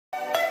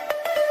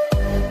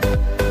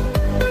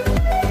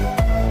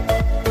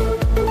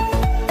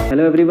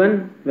Hello everyone,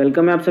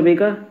 welcome है आप सभी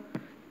का।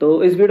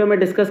 तो इस वीडियो में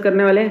डिस्कस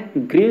करने वाले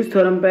हैं ग्रीन्स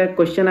थ्योरम पे।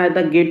 क्वेश्चन आया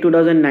था गेट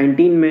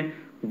 2019 में,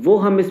 वो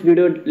हम इस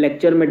वीडियो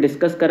लेक्चर में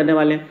डिस्कस करने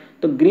वाले हैं।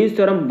 तो ग्रीन्स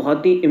थ्योरम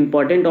बहुत ही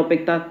इंपॉर्टेंट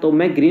टॉपिक था, तो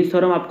मैं ग्रीन्स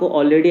थ्योरम आपको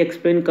ऑलरेडी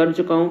एक्सप्लेन कर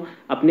चुका हूं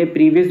अपने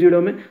प्रीवियस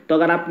वीडियो में। तो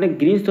अगर आपने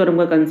ग्रीन्स थ्योरम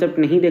का कंसेप्ट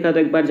नहीं देखा तो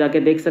एक बार जाके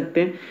देख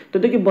सकते हैं। तो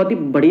देखिए, बहुत ही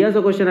बढ़िया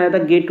सा क्वेश्चन आया था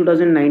गेट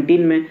 2019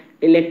 में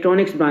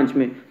इलेक्ट्रॉनिक्स ब्रांच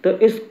में। तो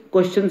इस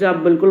क्वेश्चन से आप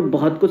बिल्कुल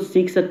बहुत कुछ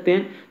सीख सकते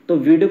हैं। तो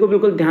वीडियो को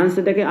बिल्कुल ध्यान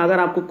से देखें। अगर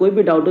आपको कोई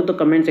भी डाउट हो तो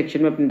कमेंट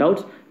सेक्शन में अपने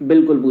डाउट्स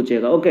बिल्कुल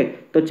पूछिएगा। ओके,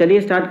 तो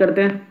चलिए स्टार्ट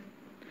करते हैं।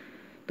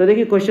 तो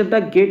देखिए, क्वेश्चन था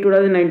गेट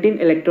 2019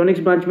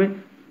 इलेक्ट्रॉनिक्स ब्रांच में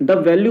the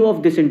value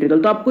of this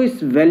integral. तो आपको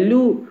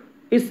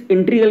इस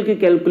इंटीग्रल की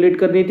कैलकुलेट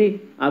करनी थी।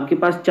 आपके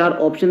पास 4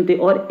 ऑप्शन थे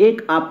और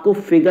एक आपको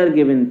फिगर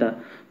गिवन था।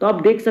 तो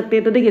आप देख सकते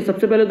हैं। तो देखिए,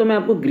 सबसे पहले तो मैं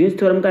आपको ग्रीन्स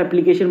थ्योरम का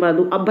एप्लीकेशन बता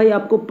दूं। अब भाई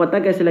आपको पता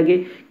कैसे लगे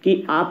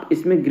कि आप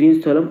इसमें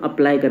ग्रीन्स थ्योरम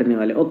अप्लाई करने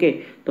वाले। ओके,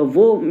 तो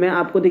वो मैं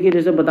आपको देखिए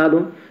जैसे बता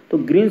दूं। तो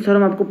ग्रीन्स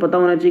थ्योरम आपको पता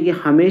होना चाहिए कि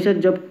हमेशा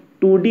जब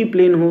 2D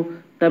प्लेन हो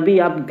तभी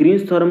आप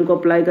ग्रीन्स थ्योरम को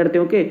अप्लाई करते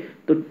हो। ओके,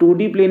 तो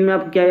 2D प्लेन में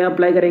आप क्या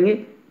अप्लाई करेंगे?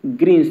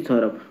 Green's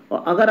theorem.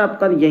 और अगर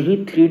आपका यही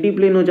 3D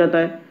प्लेन हो जाता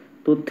है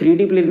तो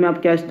 3D प्लेन में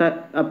आप क्या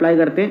अप्लाई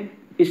करते हैं?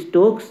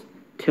 Stokes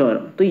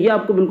theorem. तो ये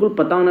आपको बिल्कुल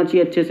पता होना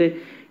चाहिए अच्छे से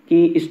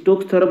कि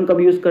स्टोक्स थ्योरम कब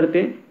यूज करते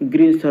हैं,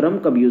 ग्रीन्स थ्योरम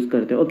कब यूज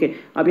करते हैं। ओके,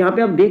 अब यहाँ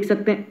पे आप देख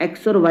सकते हैं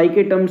एक्स और वाई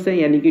के टर्म्स हैं,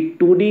 यानी कि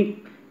 2D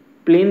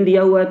प्लेन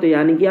दिया हुआ है, तो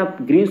यानी कि आप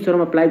ग्रीन्स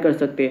थ्योरम अप्लाई कर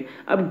सकते हैं।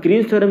 अब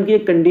ग्रीन्स थ्योरम की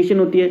एक कंडीशन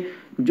होती है,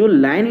 जो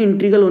लाइन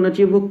इंटीग्रल होना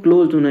चाहिए वो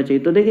क्लोज्ड होना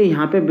चाहिए। तो देखिए,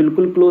 यहाँ पे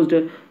बिल्कुल क्लोज्ड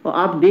है। और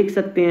आप देख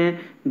सकते हैं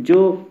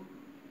जो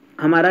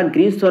हमारा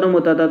ग्रीन्स थ्योरम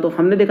होता था, तो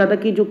हमने देखा था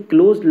कि जो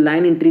क्लोज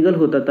लाइन इंटीग्रल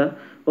होता था,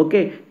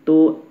 ओके,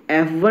 तो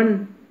f1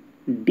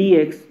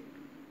 dx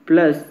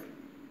plus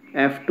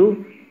f2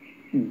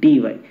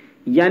 dy,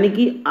 यानी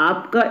कि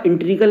आपका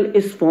इंटीग्रल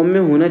इस फॉर्म में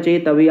होना चाहिए,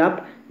 तभी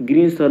आप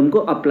ग्रीन्स थ्योरम को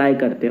अप्लाई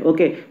करते हैं।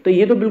 ओके, तो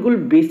ये तो बिल्कुल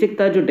बेसिक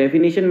था, जो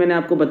डेफिनेशन मैंने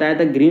आपको बताया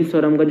था ग्रीन्स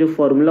थ्योरम का जो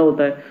फॉर्मूला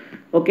होता है।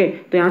 ओके,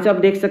 तो यहाँ से आप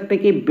देख सकते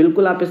हैं कि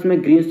बिल्कुल आप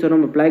इसमें ग्रीन्स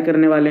थ्योरम अप्लाई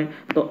करने वाले हैं।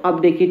 तो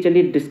अब देखिए,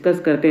 चलिए डिस्कस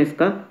करते हैं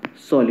इसका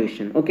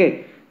सॉल्यूशन। ओके,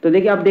 तो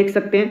देखिए आप देख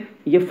सकते हैं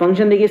ये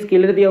फंक्शन देखिए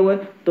स्केलर दिया हुआ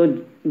है। तो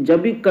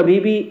जब भी कभी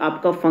भी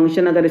आपका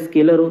फंक्शन अगर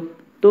स्केलर हो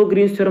तो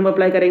ग्रीन्स थ्योरम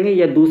अप्लाई करेंगे,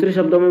 या दूसरे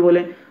शब्दों में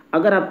बोले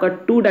अगर आपका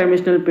 2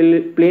 डायमेंशनल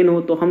प्लेन हो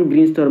तो हम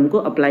ग्रीन्स थ्योरम को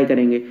अप्लाई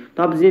करेंगे।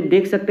 तो आप ये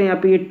देख सकते हैं यहाँ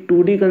पे ये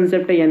 2D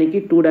कंसेप्ट है, यानी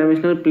कि 2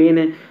 डायमेंशनल प्लेन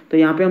है। तो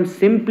यहाँ पे हम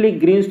सिंपली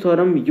ग्रीन्स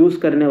थ्योरम यूज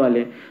करने वाले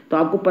हैं। तो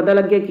आपको पता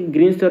लग गया कि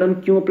ग्रीन्स थ्योरम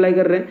क्यों अप्लाई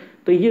कर रहे हैं।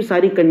 तो ये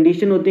सारी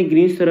कंडीशन होती है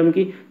ग्रीन्स थ्योरम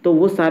की, तो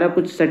वो सारा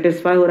कुछ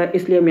सेटिस्फाई हो रहा है,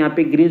 इसलिए हम यहाँ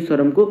पे ग्रीन्स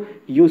थ्योरम को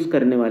यूज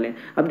करने वाले हैं।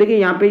 अब देखिए,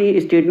 यहाँ पे ये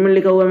स्टेटमेंट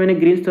लिखा हुआ है मैंने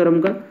ग्रीन्स थ्योरम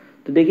का।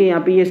 तो देखिए,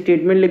 यहाँ पे ये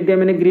स्टेटमेंट लिख दिया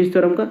मैंने ग्रीन्स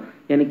थ्योरम का,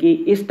 यानी कि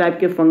इस टाइप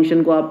के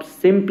फंक्शन को आप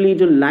सिंपली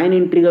जो लाइन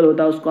इंटीग्रल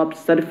होता है उसको आप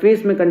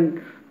सरफेस में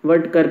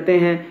कन्वर्ट करते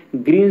हैं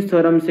ग्रीन्स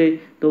थ्योरम से।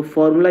 तो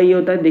फॉर्मूला ये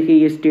होता है, देखिए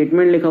ये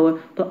स्टेटमेंट लिखा हुआ है।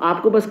 तो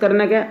आपको बस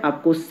करना क्या है,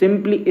 आपको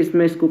सिंपली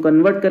इसमें इसको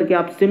कन्वर्ट करके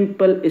आप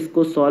सिंपल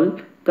इसको सॉल्व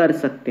कर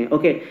सकते हैं।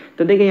 ओके,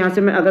 तो देखिए यहाँ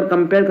से मैं अगर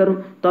कंपेयर करूं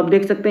तो आप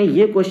देख सकते हैं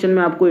ये क्वेश्चन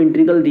में आपको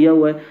इंटीग्रल दिया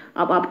हुआ है।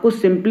 अब आपको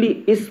सिंपली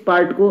इस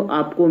पार्ट को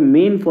आपको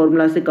मेन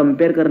फॉर्मूला से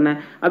कंपेयर करना है।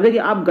 अब देखिए,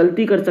 आप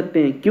गलती कर सकते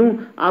हैं, क्यों?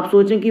 आप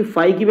सोचें कि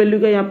फाई की वैल्यू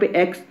क्या है यहाँ पे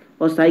x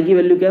और साई की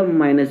वैल्यू क्या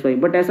है -y,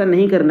 बट ऐसा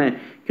नहीं करना है,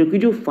 क्योंकि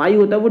जो फाई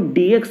होता है वो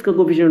dx का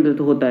कोफिशिएंट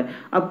होता है।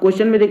 अब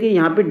क्वेश्चन में देखिए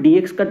यहाँ पे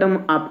dx का टर्म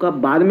आपका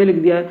बाद में लिख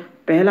दिया है,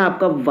 पहला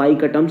आपका y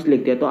का टर्म्स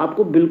लिख दिया। तो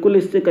आपको बिल्कुल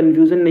इससे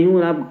कंफ्यूजन नहीं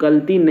होना, आप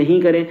गलती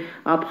नहीं करें,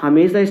 आप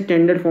हमेशा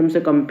स्टैंडर्ड फॉर्म से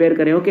कंपेयर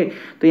करें। ओके,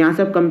 तो यहाँ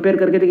से आप कंपेयर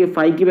करके देखिए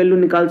फाई की वैल्यू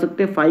निकाल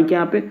सकते हैं। फाई के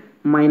यहाँ पे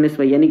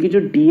 -y, यानी कि जो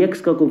dx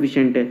का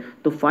कोफिशिएंट है,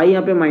 तो फाई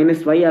यहाँ पे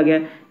 -y आ गया।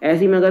 ऐसे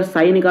ही मैं अगर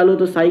साई निकालूँ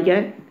तो साई क्या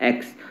है?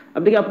 x।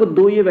 अब देखिए, आपको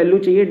दो ये वैल्यू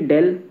चाहिए,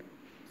 del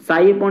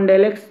psi upon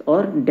del x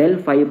और del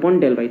phi upon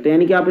del Y. तो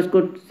यानी कि आप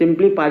इसको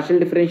सिंपली पार्शियल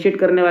डिफरेंशिएट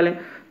करने वाले हैं।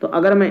 तो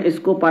अगर मैं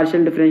इसको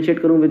पार्शियल डिफरेंशिएट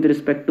करूं विद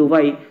रिस्पेक्ट टू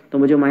वाई तो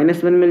मुझे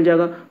 -1 मिल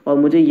जाएगा, और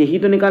मुझे यही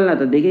तो निकालना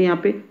था। देखिए यहाँ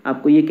पे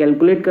आपको ये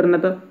कैलकुलेट करना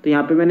था, तो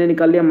यहाँ पे मैंने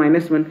निकाल लिया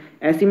 -1।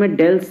 ऐसे में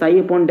del psi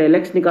upon del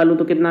x निकालूं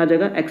तो कितना आ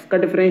जाएगा? एक्स का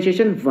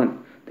डिफरेंशिएशन 1,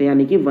 तो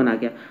यानी कि 1 आ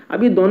गया।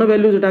 अब ये दोनों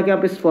वैल्यूज उठा के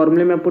आप इस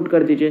फॉर्मूले में पुट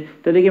कर दीजिए।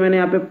 तो देखिए मैंने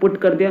यहाँ पे पुट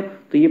कर दिया,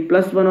 तो ये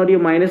 +1 और ये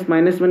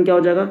 -1 क्या हो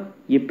जाएगा?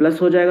 ये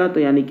प्लस हो जाएगा, तो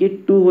यानी कि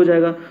 2 हो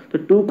जाएगा। तो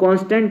 2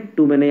 कांस्टेंट,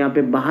 2 मैंने यहाँ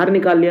पे बाहर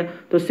निकाल लिया।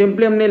 तो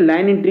सिंपली हमने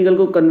लाइन इंटीग्रल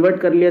को कन्वर्ट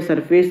कर लिया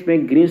सरफेस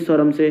में ग्रीन्स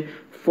थ्योरम से।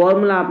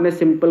 फॉर्मूला आपने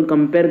सिंपल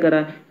कंपेयर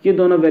करा, ये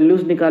दोनों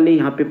वैल्यूज निकाली,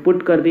 यहाँ पे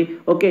पुट कर दी।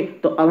 ओके,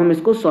 तो अब हम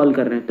इसको सॉल्व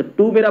कर रहे हैं। तो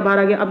 2 मेरा बाहर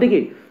आ गया। अब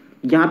देखिए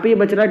यहाँ पे ये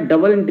बच रहा है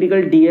double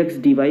integral dx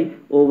dy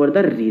over the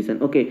reason.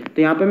 Okay,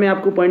 तो यहाँ पे मैं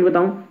आपको पॉइंट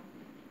बताऊं,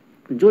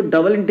 जो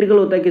डबल इंटीग्रल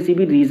होता है किसी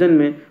भी रीजन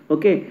में,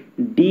 ओके,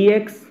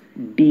 dx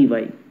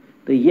dy,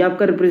 तो ये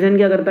आपका रिप्रेजेंट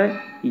क्या करता है?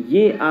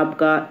 ये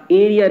आपका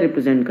एरिया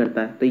रिप्रेजेंट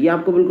करता है। तो ये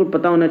आपको बिल्कुल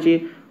पता होना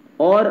चाहिए।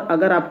 और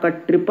अगर आपका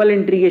ट्रिपल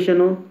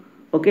इंटीग्रेशन हो,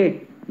 ओके,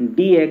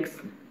 dx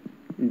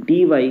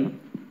dy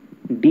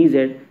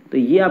dz, तो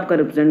ये आपका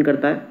रिप्रेजेंट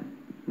करता है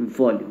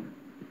वॉल्यूम।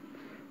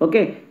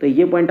 ओके, तो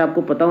ये पॉइंट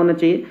आपको पता होना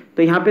चाहिए।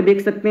 तो यहाँ पे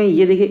देख सकते हैं,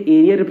 ये देखिए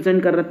एरिया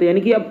रिप्रेजेंट कर रहा था,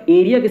 यानी कि अब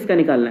एरिया किसका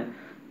निकालना है?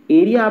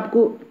 एरिया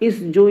आपको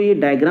इस जो ये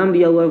डायग्राम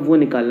दिया हुआ है वो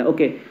निकालना है।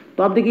 ओके,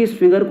 तो आप देखिए इस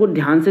फिगर को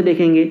ध्यान से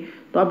देखेंगे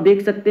तो आप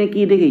देख सकते हैं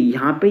कि देखिए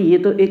यहाँ पे ये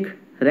तो एक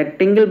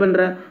रेक्टेंगल बन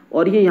रहा है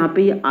और ये यहाँ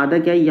पे ये आधा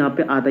क्या है, यहाँ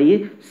पे आधा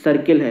ये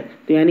सर्किल है।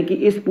 तो यानी कि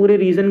इस पूरे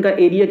रीजन का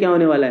एरिया क्या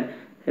होने वाला है,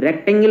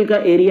 रेक्टेंगल का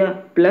एरिया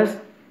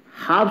प्लस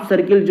हाफ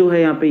सर्किल जो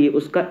है यहाँ पे ये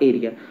उसका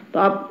एरिया। तो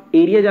आप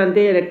एरिया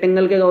जानते हैं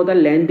रेक्टेंगल का क्या होता है,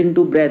 लेंथ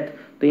इंटू ब्रेथ।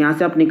 तो यहाँ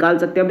से आप निकाल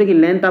सकते हैं। अब देखिए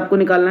लेंथ आपको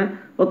निकालना है,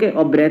 ओके,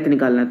 और ब्रेथ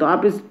निकालना है। तो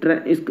आप इस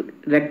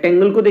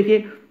रेक्टेंगल को देखिए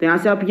तो यहाँ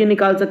से आप ये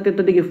निकाल सकते हैं।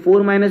 तो देखिए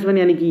 4 - 1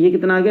 यानी कि ये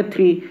कितना आ गया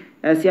 3।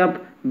 ऐसे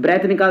आप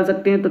ब्रेथ निकाल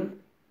सकते हैं। तो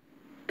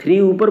 3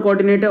 ऊपर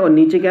कोऑर्डिनेट है और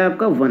नीचे क्या है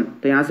आपका 1।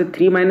 तो यहाँ से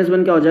 3 -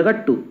 1 क्या हो जाएगा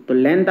 2। तो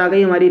लेंथ आ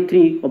गई हमारी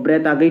 3 और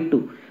ब्रेथ आ गई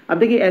 2। अब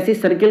देखिए ऐसे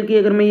सर्किल की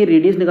अगर मैं ये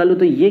रेडियस निकालूँ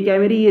तो ये क्या है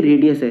मेरी, ये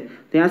रेडियस है।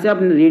 तो यहाँ से आप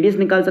रेडियस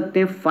निकाल सकते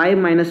हैं।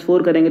 5 -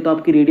 4 करेंगे तो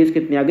आपकी रेडियस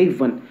कितनी आ गई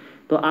 1।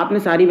 तो आपने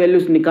सारी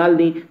वैल्यूज निकाल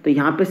दी। तो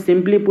यहाँ पे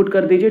सिंपली पुट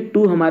कर दीजिए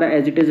 2 हमारा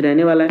एज इट इज़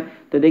रहने वाला है।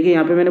 तो देखिए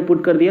यहाँ पे मैंने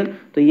पुट कर दिया।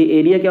 तो ये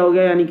एरिया क्या हो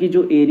गया, यानी कि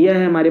जो एरिया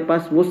है हमारे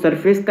पास वो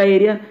सरफेस का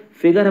एरिया,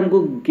 फिगर हमको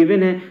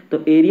गिवन है।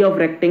 तो area of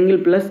rectangle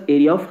plus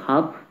area of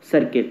half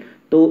circle.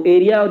 तो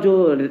एरिया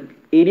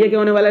क्या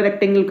होने वाला है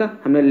रेक्टेंगल का,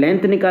 हमने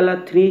लेंथ निकाला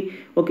 3,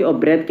 ओके, और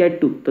ब्रेथ क्या है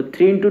 2। तो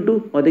 3 × 2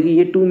 और देखिए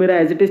ये 2 मेरा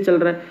एज इट इज चल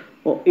रहा है।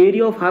 और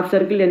एरिया ऑफ हाफ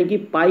सर्किल यानी कि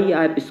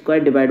πr²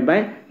 डिवाइड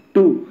बाय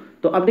 2।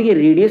 तो अब देखिए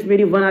रेडियस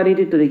मेरी 1 आ रही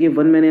थी। तो देखिए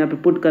 1 मैंने यहाँ पे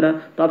पुट करा।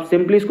 तो आप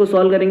सिंपली इसको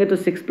सॉल्व करेंगे तो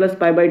 6 +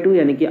 π/2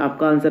 यानी कि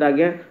आपका आंसर आ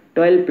गया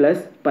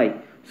 12 + π।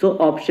 सो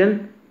ऑप्शन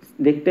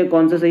देखते हैं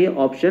कौन सा सही है,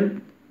 ऑप्शन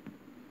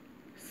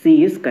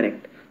सी इज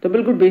करेक्ट। तो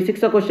बिल्कुल बेसिक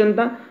सा क्वेश्चन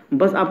था।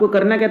 बस आपको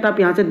करना क्या था, आप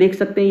यहाँ से देख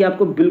सकते हैं ये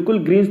आपको बिल्कुल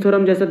ग्रीन्स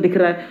थ्योरम जैसा दिख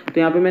रहा है। तो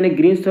यहाँ पे मैंने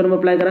ग्रीन्स थ्योरम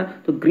अप्लाई करा।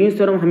 तो ग्रीन्स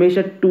थ्योरम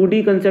हमेशा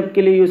 2D कंसेप्ट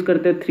के लिए यूज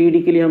करते हैं,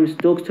 3D के लिए हम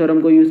स्टोक्स थ्योरम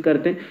को यूज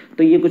करते हैं।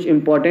 तो ये कुछ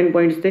इंपॉर्टेंट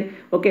पॉइंट्स थे।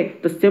 ओके,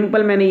 तो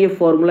सिंपल मैंने ये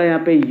फॉर्मूला यहाँ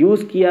पे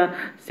यूज किया।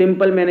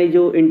 सिंपल मैंने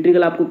जो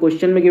इंटीग्रल आपको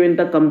क्वेश्चन में गिवन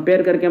था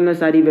कंपेयर करके हमने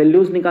सारी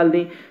वैल्यूज निकाल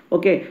दी।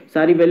 ओके,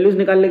 सारी वैल्यूज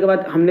निकालने के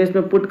बाद हमने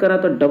इसमें पुट करा।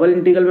 तो डबल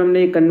इंटीग्रल में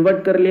हमने ये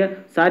कन्वर्ट कर लिया।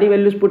 सारी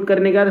वैल्यूज पुट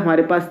करने के बाद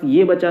हमारे पास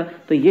ये बचा।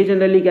 तो ये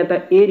जनरली क्या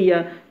था,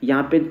 एरिया।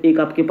 यहाँ पे एक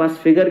आपके पास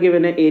फिगर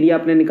गिवन है, एरिया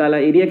आपने निकाला।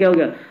 एरिया क्या हो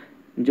गया,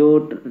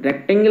 जो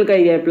रेक्टेंगल का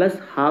एरिया है plus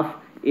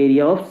half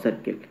area of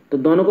circle. तो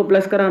दोनों को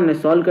प्लस करा, हमने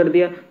सॉल्व कर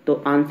दिया।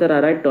 तो आंसर आ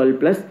रहा है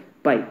 12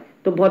 + π।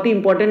 तो बहुत ही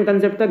इंपॉर्टेंट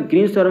कंसेप्ट था।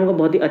 ग्रीन्स थ्योरम का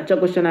बहुत ही अच्छा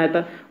क्वेश्चन आया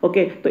था।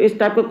 ओके, तो इस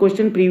टाइप का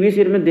क्वेश्चन प्रीवियस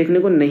ईयर में देखने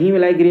को नहीं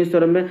मिला है ग्रीन्स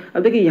थ्योरम में।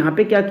 अब देखिए यहाँ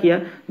पे क्या किया,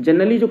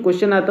 जनरली जो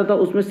क्वेश्चन आता था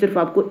उसमें सिर्फ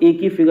आपको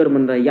एक ही फिगर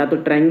बन रहा है, या तो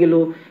ट्रायंगल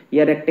हो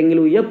या रेक्टेंगल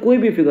हो या कोई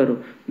भी फिगर हो।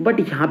 बट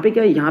यहाँ पे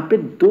क्या है, यहाँ पे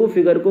 2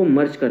 फिगर को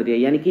मर्ज कर दिया,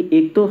 यानी कि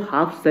एक तो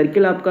हाफ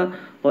सर्किल आपका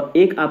और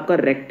एक आपका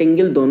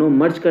रेक्टेंगल, दोनों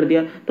मर्ज कर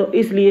दिया। तो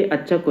इसलिए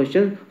अच्छा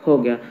क्वेश्चन हो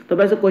गया। तो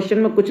वैसे क्वेश्चन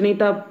में कुछ नहीं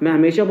था। मैं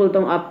हमेशा बोलता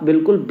हूँ आप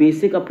बिल्कुल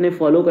बेसिक अपने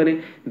फॉलो करें।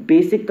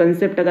 बेसिक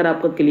कंसेप्ट अगर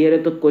आपका क्लियर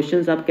है तो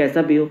क्वेश्चंस आप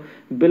कैसा भी हो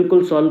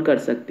बिल्कुल सॉल्व कर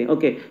सकते हैं।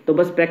 ओके, तो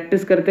बस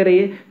प्रैक्टिस करते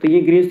रहिए। तो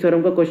ये ग्रीन्स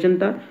थ्योरम का क्वेश्चन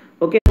था।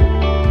 ओके,